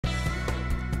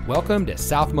Welcome to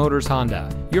South Motors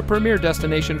Honda, your premier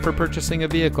destination for purchasing a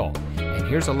vehicle. And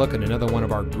here's a look at another one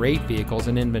of our great vehicles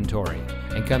in inventory,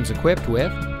 and comes equipped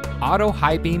with auto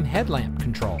high beam headlamp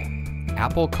control,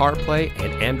 Apple CarPlay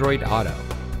and Android Auto,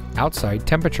 outside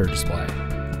temperature display,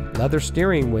 leather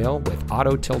steering wheel with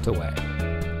auto tilt-away,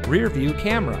 rear view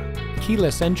camera,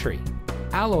 keyless entry,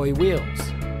 alloy wheels,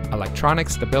 electronic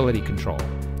stability control,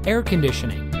 air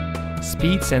conditioning,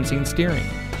 speed sensing steering,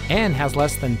 and has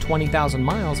less than 20,000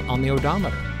 miles on the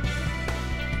odometer.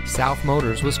 South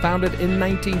Motors was founded in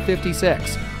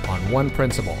 1956 on one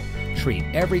principle: treat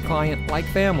every client like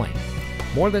family.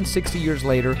 More than 60 years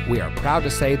later, we are proud to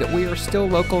say that we are still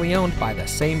locally owned by the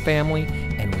same family,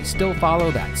 and we still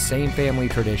follow that same family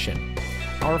tradition.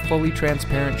 Our fully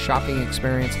transparent shopping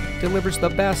experience delivers the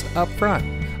best up front,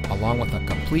 along with a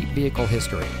complete vehicle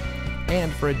history.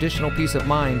 And for additional peace of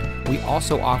mind, we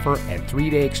also offer a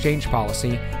 3-day exchange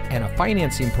policy and a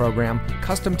financing program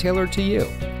custom tailored to you.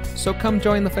 So come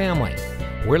join the family.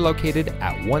 We're located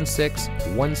at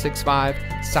 16165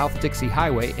 South Dixie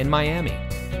Highway in Miami.